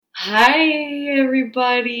Hi,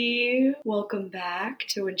 everybody. Welcome back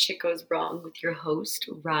to When Shit Goes Wrong with your host,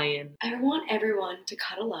 Ryan. I want everyone to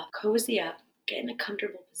cuddle up, cozy up, get in a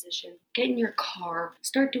comfortable position, get in your car,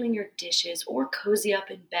 start doing your dishes, or cozy up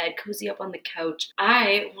in bed, cozy up on the couch.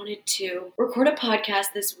 I wanted to record a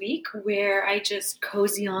podcast this week where I just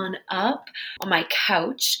cozy on up on my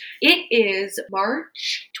couch. It is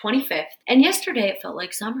March 25th, and yesterday it felt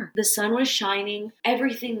like summer. The sun was shining,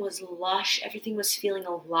 everything was lush, everything was feeling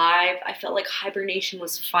alive. I felt like hibernation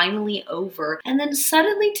was finally over, and then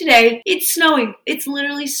suddenly today, it's snowing. It's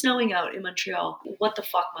literally snowing out in Montreal. What the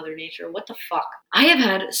fuck, Mother Nature? What the fuck? I have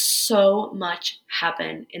had so much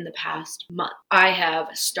happen in the past month. I have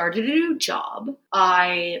started a new job.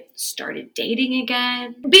 I started dating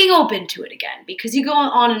again, being open to it again, because you go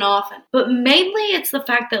on and off. But mainly it's the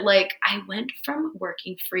fact that I went from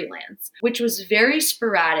working freelance, which was very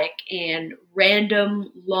sporadic and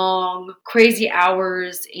random, long, crazy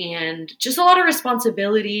hours, and just a lot of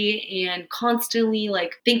responsibility, and constantly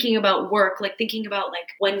thinking about work, thinking about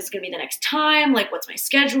when is gonna be the next time, what's my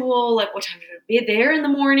schedule, what time should I be there in the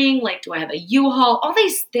morning, do I have a U-Haul, all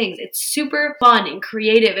these things. It's super fun and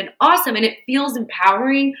creative and awesome, and it feels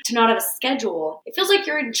empowering to not have a schedule. It feels like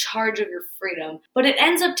you're in charge of your freedom, but it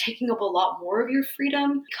ends up taking up a lot more of your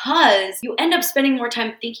freedom because you end up spending more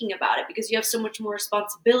time thinking about it because you have so much more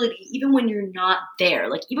responsibility even when you're not there.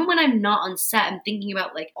 Even when I'm not on set, I'm thinking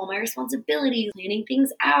about all my responsibilities, planning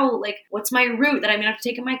things out, what's my route that I'm gonna have to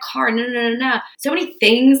take in my car, so many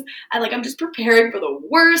things. I'm just preparing for the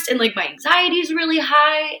worst, and my anxiety is really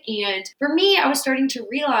high. And for me, I was starting to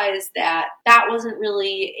realize that that wasn't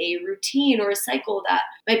really a routine or a cycle that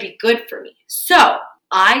might be good for me. So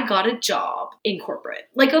I got a job in corporate,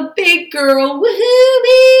 a big girl, woohoo,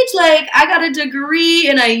 bitch. I got a degree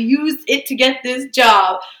and I used it to get this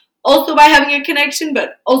job. Also by having a connection,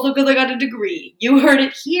 but also because I got a degree. You heard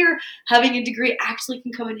it here. Having a degree actually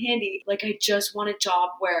can come in handy. I just want a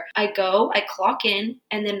job where I go, I clock in,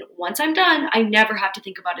 and then once I'm done, I never have to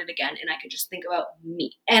think about it again, and I could just think about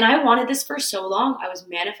me. And I wanted this for so long. I was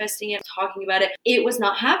manifesting it, talking about it. It was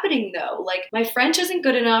not happening though. My French isn't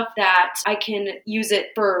good enough that I can use it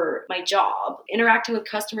for my job. Interacting with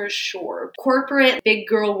customers, sure. Corporate, big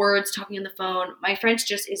girl words, talking on the phone. My French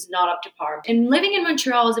just is not up to par. And living in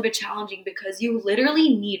Montreal is a bit challenging because you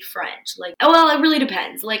literally need French. It really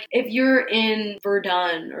depends. If you're in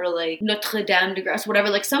Verdun or Notre Dame de Grâce,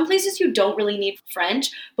 whatever, some places you don't really need French,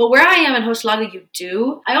 but where I am in Hochelaga, you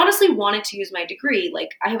do. I honestly wanted to use my degree.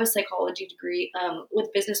 I have a psychology degree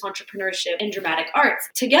with business entrepreneurship and dramatic arts.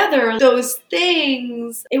 Together, those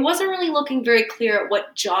things, it wasn't really looking very clear at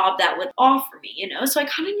what job that would offer me, So I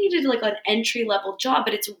kind of needed an entry-level job,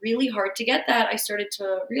 but it's really hard to get that. I started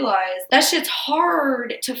to realize that shit's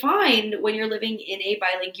hard to find when you're living in a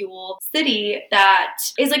bilingual city that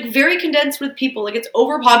is very condensed with people. It's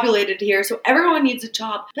overpopulated here, so everyone needs a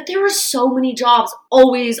job. But there were so many jobs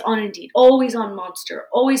always on Indeed, always on Monster,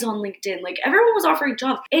 always on LinkedIn. Everyone was offering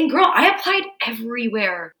jobs. And girl, I applied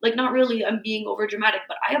everywhere. Not really, I'm being over dramatic,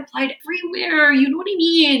 but I applied everywhere. You know what I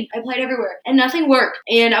mean? I applied everywhere and nothing worked.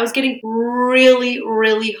 And I was getting really,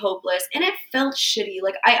 really hopeless. And it felt shitty.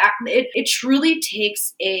 It truly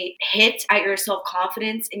takes a hit at your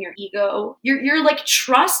self-confidence and your ego, your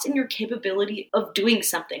trust in your capability of doing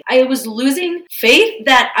something. I was losing faith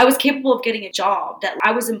that I was capable of getting a job, that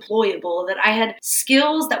I was employable, that I had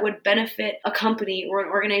skills that would benefit a company or an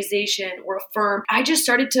organization or a firm. I just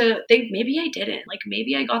started to think maybe I didn't.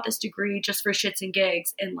 Maybe I got this degree just for shits and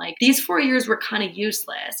gigs, and these 4 years were kind of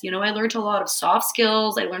useless. I learned a lot of soft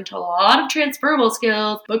skills, I learned a lot of transferable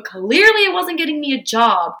skills, but clearly it wasn't getting me a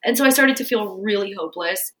job. And so I started to feel really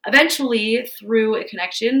hopeless. Eventually, through a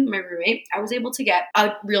connection, my roommate, I was able to get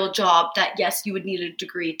a real job that, yes, you would need a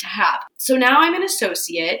degree to have. So now I'm an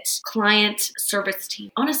associate client service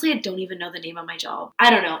team. Honestly, I don't even know the name of my job. I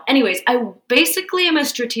don't know. Anyways, I basically am a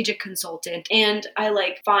strategic consultant, and I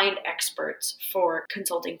find experts for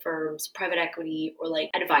consulting firms, private equity, or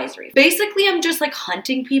advisory. Basically, I'm just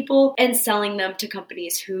hunting people and selling them to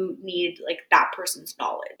companies who need that person's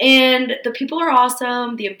knowledge. And the people are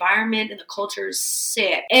awesome. The environment and the culture is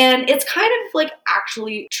sick. And it's kind of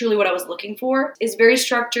actually truly what I was looking for. Is very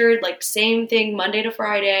structured, same thing Monday to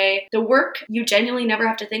Friday. The work you genuinely never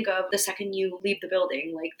have to think of the second you leave the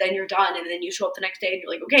building. Then you're done, and then you show up the next day and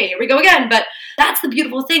you're okay, here we go again. But that's the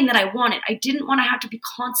beautiful thing that I wanted. I didn't want to have to be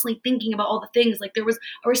constantly thinking about all the things. There was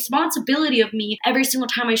a responsibility of me every single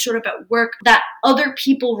time I showed up at work that other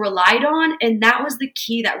people relied on. And that was the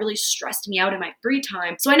key that really stressed me out in my free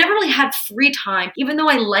time. So I never really had free time. Even though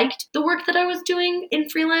I liked the work that I was doing in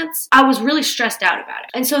freelance, I was really stressed out about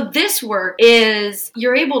it. And so this work is,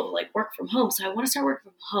 you're able to like work from home. So I want to start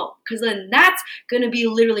working from home, because then that's going to be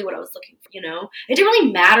literally what I was looking for, you know? It didn't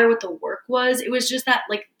really matter what the work was. It was just that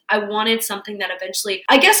like I wanted something that eventually,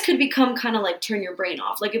 I guess, could become kind of like turn your brain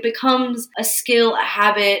off. Like it becomes a skill, a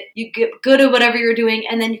habit. You get good at whatever you're doing,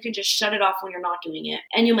 and then you can just shut it off when you're not doing it,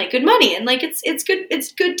 and you'll make good money. And like it's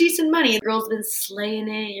good, decent money. Your girl's been slaying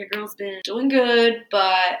it. Your girl's been doing good,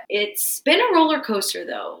 but it's been a roller coaster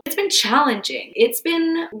though. It's been challenging. It's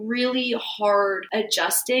been really hard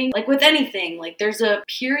adjusting. Like with anything, like there's a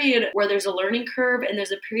period where there's a learning curve, and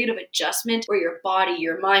there's a period of adjustment where your body,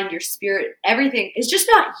 your mind, your spirit, everything is just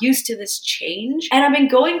not used to this change. And I've been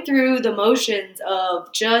going through the motions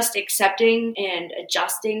of just accepting and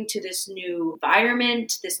adjusting to this new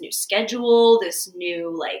environment, this new schedule, this new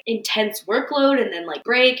like intense workload, and then like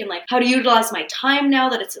break, and like how to utilize my time now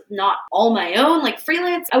that it's not all my own. Like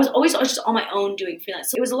freelance, I was just on my own doing freelance.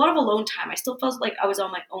 So it was a lot of alone time. I still felt like I was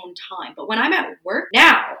on my own time. But when I'm at work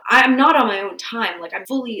now, I'm not on my own time. Like I'm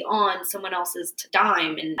fully on someone else's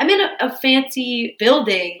dime. And I'm in a fancy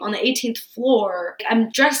building on the 18th floor. I'm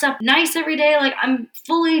dressed up nice every day. Like I'm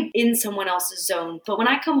fully in someone else's zone. But when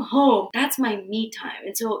I come home, that's my me time.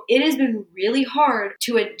 And so it has been really hard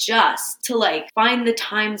to adjust to like find the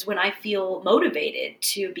times when I feel motivated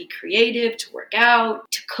to be creative, to work out,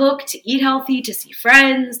 to cook, to eat healthy, to see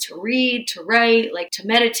friends, to read, to write, like to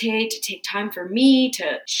meditate, to take time for me,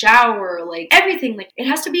 to shower, like everything. Like it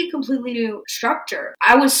has to be a completely new structure.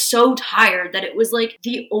 I was so tired that it was like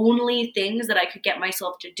the only things that I could get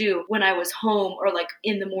myself to do when I was home or like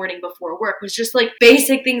in the morning before work was just like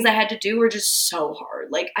basic things I had to do were just so hard.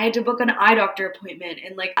 Like I had to book an eye doctor appointment,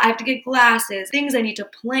 and like I have to get glasses, things I need to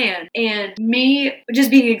plan. And me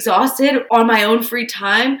just being exhausted on my own free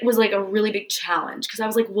time was like a really big challenge, because I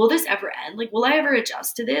was like, will this ever end? Like, will I ever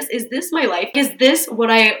adjust to this? Is this my life? Is this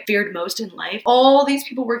what I feared most in life? All these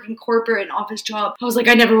people working corporate and office job. I was like,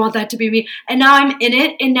 I never want that to be me. And now I'm in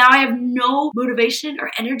it, and now I have no motivation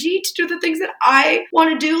or energy to do the things that I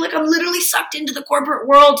want to do. Like I'm literally sucked into the corporate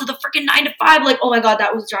world, to the freaking 9 to 5. Like, oh my God,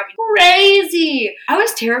 that was driving crazy. I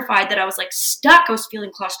was terrified that I was like stuck. I was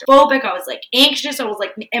feeling claustrophobic. I was like anxious. I was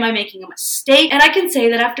like, am I making a mistake? And I can say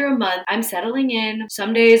that after a month, I'm settling in.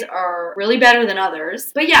 Some days are really better than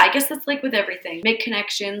others. But yeah, I guess that's like with everything. Make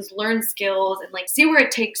connections, learn skills, and like see where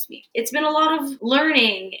it takes me. It's been a lot of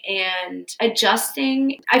learning and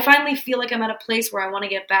adjusting. I finally feel like I'm at a place where I want to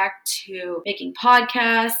get back to making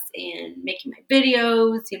podcasts and making my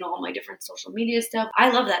videos, you know, all my different social media stuff. I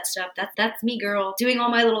love that stuff. That's me, girl. Doing all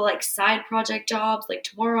my little like side project jobs. Like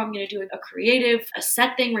tomorrow I'm going to do a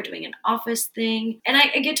set thing. We're doing an office thing. And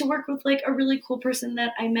I get to work with like a really cool person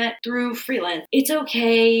that I met through freelance. It's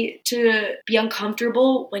okay to be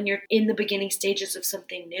uncomfortable when you're in the beginning stages of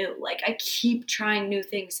something new. Like I keep trying new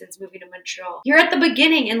things since moving to Montreal. You're at the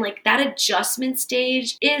beginning, and like that adjustment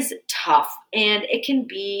stage is tough. And it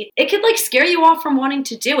could like scare you off from wanting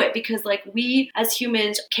to do it, because like we as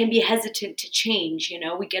humans can be hesitant to change, you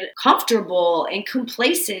know, we get comfortable and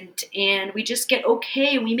complacent, and we just get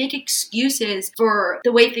okay. We make excuses for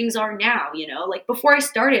the way things are now, you know, like before I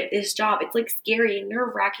started this job, it's like scary and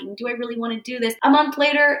nerve wracking. Do I really want to do this? A month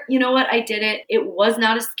later, you know what? I did it. It was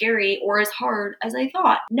not as scary or as hard as I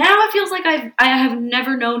thought. Now it feels like I have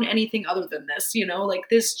never known anything other than this, you know, like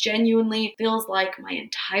this genuinely feels like my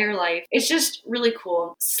entire life. It's just really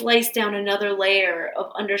cool. Slice down another layer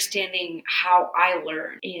of understanding how I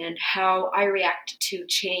learn and how I react to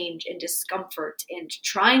change and discomfort and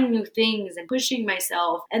trying new things and pushing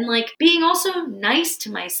myself, and like being also nice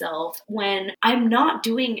to myself when I'm not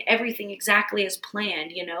doing everything exactly as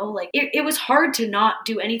planned, you know, like it was hard to not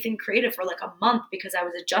do anything creative for like a month because I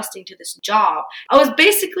was adjusting to this job. I was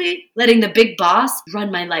basically letting the big boss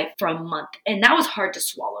run my life for a month, and that was hard to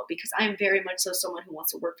swallow because I am very much so someone who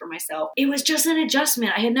wants to work for myself. It was just an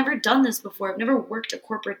adjustment. I had never done this before. I've never worked a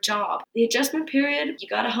corporate job. The adjustment period, you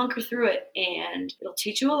gotta hunker through it, and it'll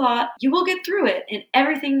teach you a lot. You will get through it, and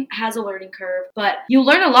everything has a learning curve, but you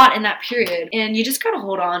learn a lot in that period, and you just gotta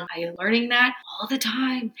hold on. I'm learning that all the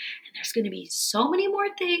time, and there's gonna be so many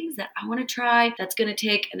more things that I wanna try that's gonna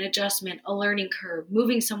take an adjustment, a learning curve,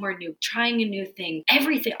 moving somewhere new, trying a new thing,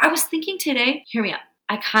 everything. I was thinking today, hear me out,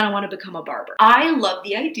 I kind of want to become a barber. I love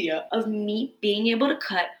the idea of me being able to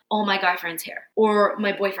cut all my guy friends' hair or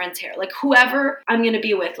my boyfriend's hair. Like whoever I'm going to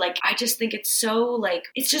be with, like I just think it's so like,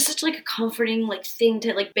 it's just such like a comforting like thing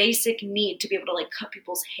to like basic need to be able to like cut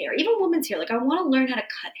people's hair, even women's hair. Like I want to learn how to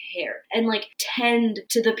cut hair and like tend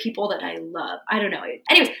to the people that I love. I don't know.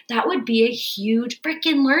 Anyways, that would be a huge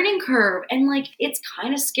freaking learning curve. And like, it's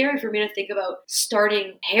kind of scary for me to think about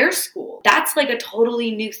starting hair school. That's like a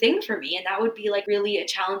totally new thing for me. And that would be like really a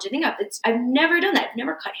challenging thing. I've never done that. I've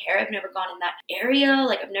never cut hair. I've never gone in that area.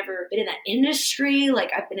 Like I've never been in that industry.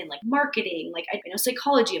 Like I've been in like marketing, like I've been in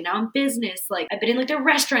psychology. I'm now in business. Like I've been in like the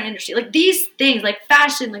restaurant industry, like these things, like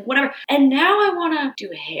fashion, like whatever. And now I want to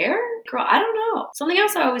do hair? Girl, I don't know. Something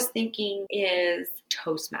else I was thinking is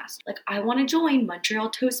Toastmasters. Like I want to join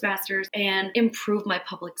Montreal Toastmasters and improve my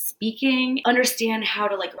public speaking, understand how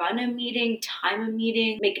to like run a meeting, time a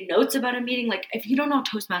meeting, make notes about a meeting. Like if you don't know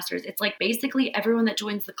Toastmasters, it's like basically everyone that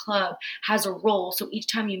joins the club has a role. So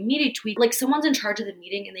each time you meet each week, like someone's in charge of the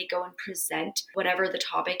meeting and they go and present whatever the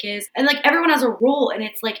topic is. And like everyone has a role and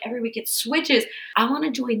it's like every week it switches. I want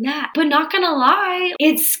to join that. But not gonna lie,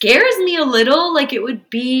 it scares me a little. Like it would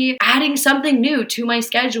be adding something new to my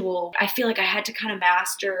schedule. I feel like I had to kind of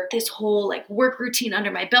master this whole like work routine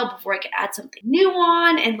under my belt before I could add something new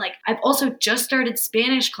on. And like I've also just started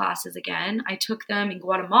Spanish classes again. I took them in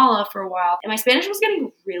Guatemala for a while and my Spanish was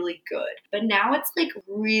getting really good. But now it's like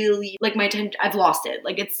really like my attention, I've lost it.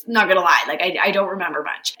 Like it's not gonna lie. Like I don't remember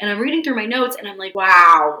much. And I'm reading through my notes and I'm like,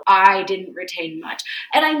 wow, I didn't retain much.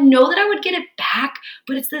 And I know that I would get it back,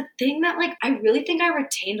 but it's the thing that like, I really think I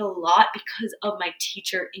retained a lot because of my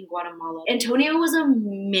teacher in Guatemala. Antonio was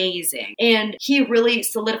amazing and he really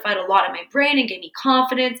solidified a lot in my brain and gave me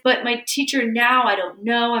confidence. But my teacher now, I don't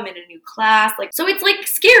know. I'm in a new class. Like, so it's like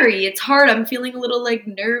scary. It's hard. I'm feeling a little like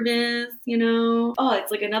nervous, you know? Oh,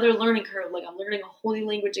 it's like another learning curve. Like I'm learning a whole new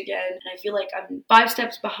language again. And I feel like I'm 5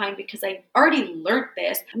 steps behind because I already learned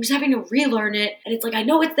this. I'm just having to relearn it. And it's like, I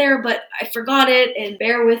know it's there, but I forgot it. And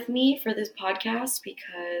bear with me for this podcast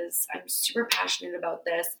because I'm super passionate about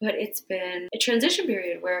this. But it's been a transition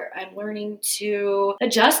period where I'm learning to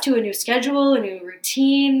adjust to a new schedule, a new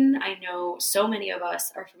routine. I know so many of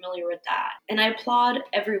us are familiar with that. And I applaud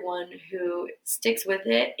everyone who sticks with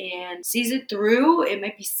it and sees it through. It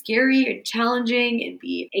might be scary and challenging and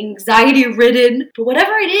be anxiety ridden, but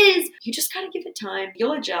whatever it is, you just gotta give it time.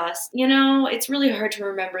 You'll adjust. You know, it's really hard to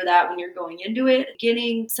remember that when you're going into it.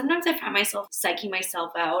 Beginning, sometimes I find myself psyching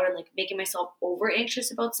myself out and like making myself over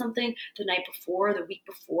anxious about something the night before, the week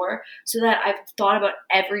before, so that I've thought about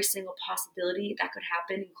every single possibility that could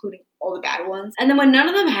happen, including all the bad ones. And then when none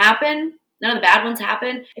of the bad ones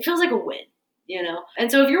happen, it feels like a win. You know? And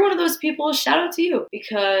so if you're one of those people, shout out to you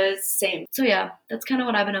because same. So yeah, that's kind of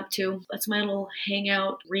what I've been up to. That's my little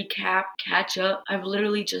hangout, recap, catch up. I've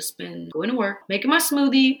literally just been going to work, making my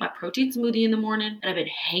smoothie, my protein smoothie in the morning, and I've been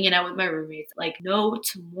hanging out with my roommates like no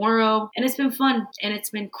tomorrow. And it's been fun and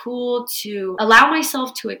it's been cool to allow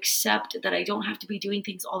myself to accept that I don't have to be doing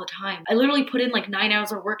things all the time. I literally put in like 9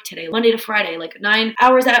 hours of work today, Monday to Friday, like 9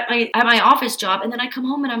 hours at my office job. And then I come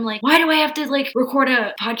home and I'm like, why do I have to like record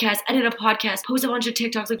a podcast, edit a podcast, post a bunch of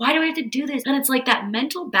TikToks? Like, why do I have to do this? And it's like that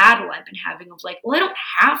mental battle I've been having of like, well, I don't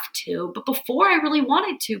have to, but before I really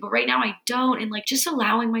wanted to, but right now I don't. And like just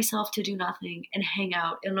allowing myself to do nothing and hang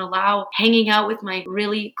out and allow hanging out with my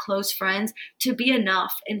really close friends to be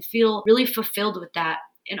enough and feel really fulfilled with that.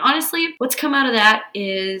 And honestly, what's come out of that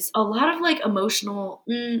is a lot of like emotional,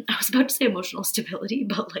 I was about to say emotional stability,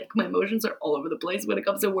 but like my emotions are all over the place when it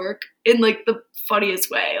comes to work in like the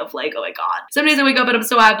funniest way of like, oh my God. Some days I wake up and I'm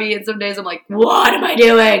so happy and some days I'm like, what am I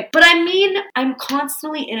doing? But I mean, I'm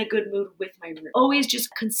constantly in a good mood with my room. Always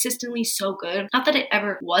just consistently so good. Not that it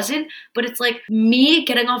ever wasn't, but it's like me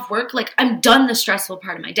getting off work, like I'm done the stressful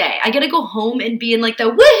part of my day. I get to go home and be in like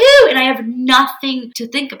the woohoo and I have nothing to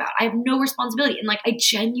think about. I have no responsibility. And like I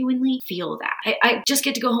genuinely feel that. I just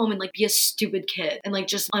get to go home and like be a stupid kid and like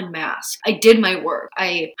just unmask. I did my work.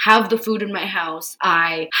 I have the food in my house.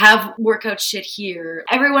 I have workout shit here.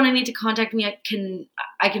 Everyone I need to contact me, I can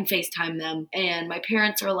FaceTime them. And my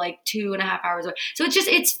parents are like 2.5 hours away. So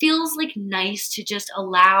it feels like nice to just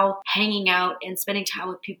allow hanging out and spending time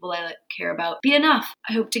with people I care about be enough.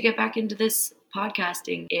 I hope to get back into this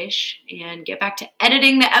podcasting-ish and get back to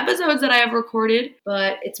editing the episodes that I have recorded.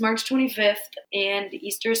 But it's March 25th and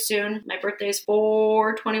Easter is soon. My birthday is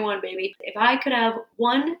 4/21, baby. If I could have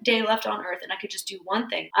one day left on earth and I could just do one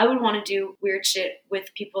thing, I would want to do weird shit with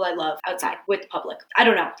people I love outside, with the public. I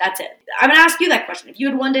don't know. That's it. I'm going to ask you that question. If you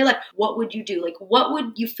had one day left, what would you do? Like, what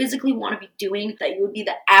would you physically want to be doing that you would be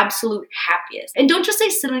the absolute happiest? And don't just say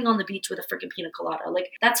sitting on the beach with a freaking pina colada.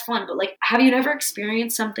 Like, that's fun, but like, have you never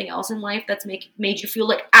experienced something else in life that's making made you feel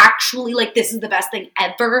like actually like this is the best thing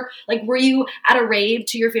ever? Like, were you at a rave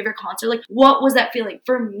to your favorite concert? Like, what was that feeling?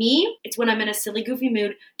 For me, it's when I'm in a silly, goofy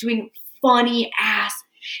mood doing funny ass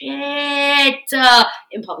shit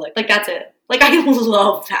in public. Like, that's it. Like, I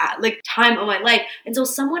love that. Like, time of my life. And so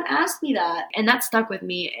someone asked me that, and that stuck with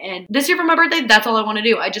me. And this year for my birthday, that's all I want to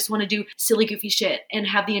do. I just want to do silly, goofy shit and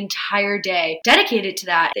have the entire day dedicated to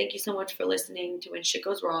that. Thank you so much for listening to When Shit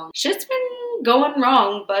Goes Wrong. Shit's been going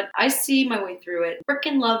wrong, but I see my way through it.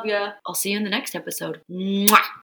 Frickin' love ya. I'll see you in the next episode. Mwah!